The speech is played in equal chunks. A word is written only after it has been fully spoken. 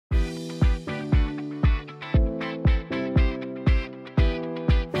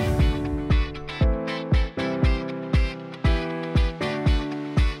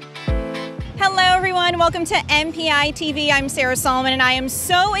welcome to MPI TV. I'm Sarah Solomon, and I am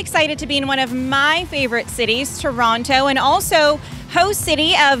so excited to be in one of my favorite cities, Toronto, and also host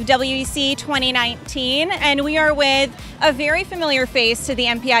city of WEC 2019. And we are with a very familiar face to the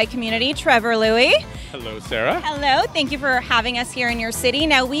MPI community, Trevor Louie. Hello, Sarah. Hello, thank you for having us here in your city.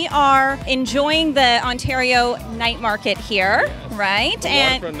 Now, we are enjoying the Ontario night market here, yes. Right? The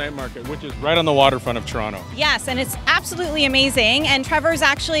waterfront night market, which is right on the waterfront of Toronto. Yes, and it's absolutely amazing. And Trevor's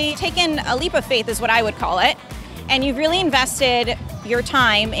actually taken a leap of faith, is what I would call it. And you've really invested your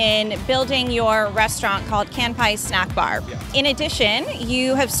time in building your restaurant called MPI Snack Bar. Yes. In addition,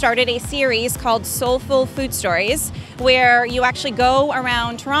 you have started a series called Soulful Food Stories, where you actually go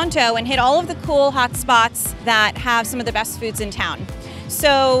around Toronto and hit all of the cool hot spots that have some of the best foods in town.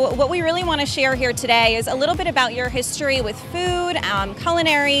 So what we really want to share here today is a little bit about your history with food,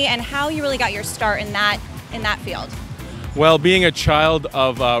 culinary, and how you really got your start in that field. Well, being a child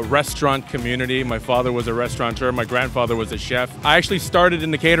of a restaurant community, my father was a restaurateur, my grandfather was a chef. I actually started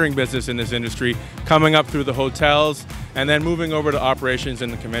in the catering business in this industry, coming up through the hotels and then moving over to operations in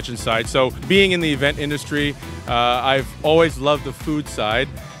the convention side. So being in the event industry, I've always loved the food side.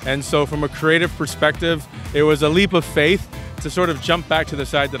 And so from a creative perspective, it was a leap of faith to sort of jump back to the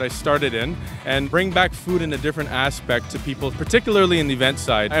side that I started in and bring back food in a different aspect to people, particularly in the event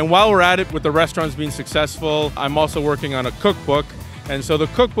side. And while we're at it with the restaurants being successful, I'm also working on a cookbook. And so the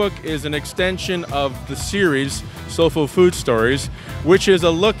cookbook is an extension of the series, Soulful Food Stories, which is a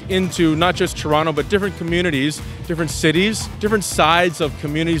look into not just Toronto, but different communities, different cities, different sides of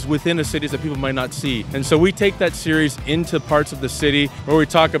communities within the cities that people might not see. And so we take that series into parts of the city where we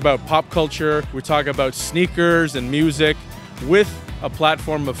talk about pop culture, we talk about sneakers and music, with a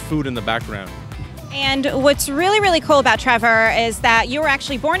platform of food in the background. And what's really, really cool about Trevor is that you were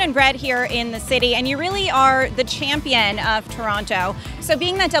actually born and bred here in the city, and you really are the champion of Toronto. So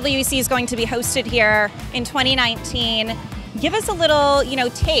being that WEC is going to be hosted here in 2019, give us a little,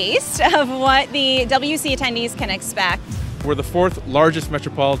 taste of what the WEC attendees can expect. We're the 4th largest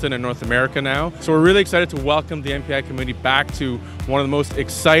metropolitan in North America now. So we're really excited to welcome the MPI community back to one of the most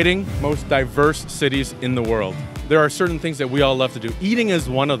exciting, most diverse cities in the world. There are certain things that we all love to do. Eating is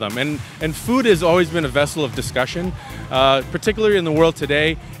one of them, and food has always been a vessel of discussion, particularly in the world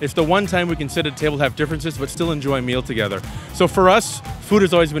today. It's the one time we can sit at a table, have differences, but still enjoy a meal together. So for us, food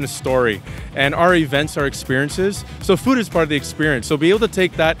has always been a story, and our events are experiences. So food is part of the experience. So be able to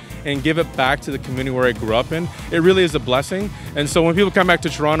take that and give it back to the community where I grew up in, it really is a blessing. And so when people come back to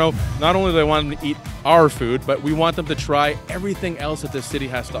Toronto, not only do they want them to eat our food, but we want them to try everything else that the city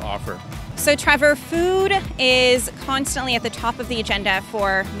has to offer. So Trevor, food is constantly at the top of the agenda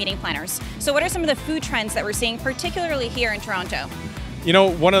for meeting planners. So what are some of the food trends that we're seeing, particularly here in Toronto? You know,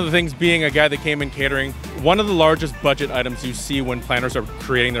 one of the things, being a guy that came in catering, one of the largest budget items you see when planners are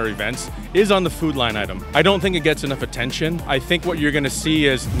creating their events is on the food line item. I don't think it gets enough attention. I think what you're going to see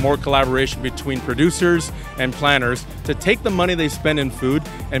is more collaboration between producers and planners to take the money they spend in food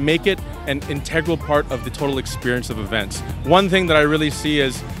and make it an integral part of the total experience of events. One thing that I really see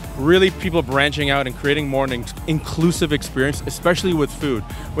is really people branching out and creating more an inclusive experience, especially with food,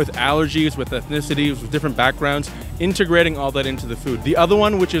 with allergies, with ethnicities, with different backgrounds, integrating all that into the food. The other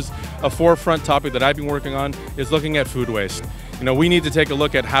one, which is a forefront topic that I've been working on, is looking at food waste. We need to take a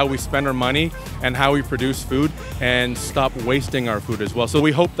look at how we spend our money and how we produce food and stop wasting our food as well. So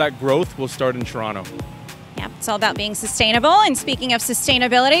we hope that growth will start in Toronto. Yeah, it's all about being sustainable. And speaking of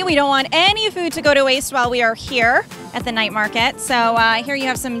sustainability, we don't want any food to go to waste while we are here at the night market. So here you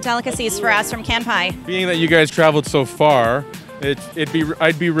have some delicacies for us from MPI. Being that you guys traveled so far,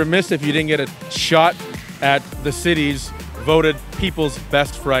 I'd be remiss if you didn't get a shot at the city's voted people's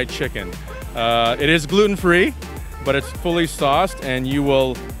best fried chicken. It is gluten-free, but it's fully sauced, and you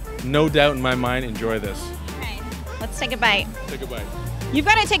will, no doubt in my mind, enjoy this. Okay, let's take a bite. Take a bite. You've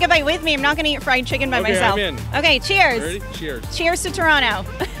got to take a bite with me. I'm not going to eat fried chicken by myself. I'm in. Okay, cheers. Ready? Cheers. Cheers to Toronto.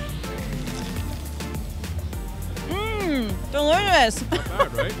 Delicious. Not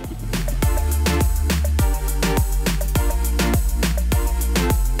bad, right?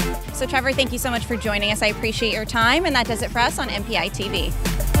 So Trevor, thank you so much for joining us. I appreciate your time, and that does it for us on MPI TV.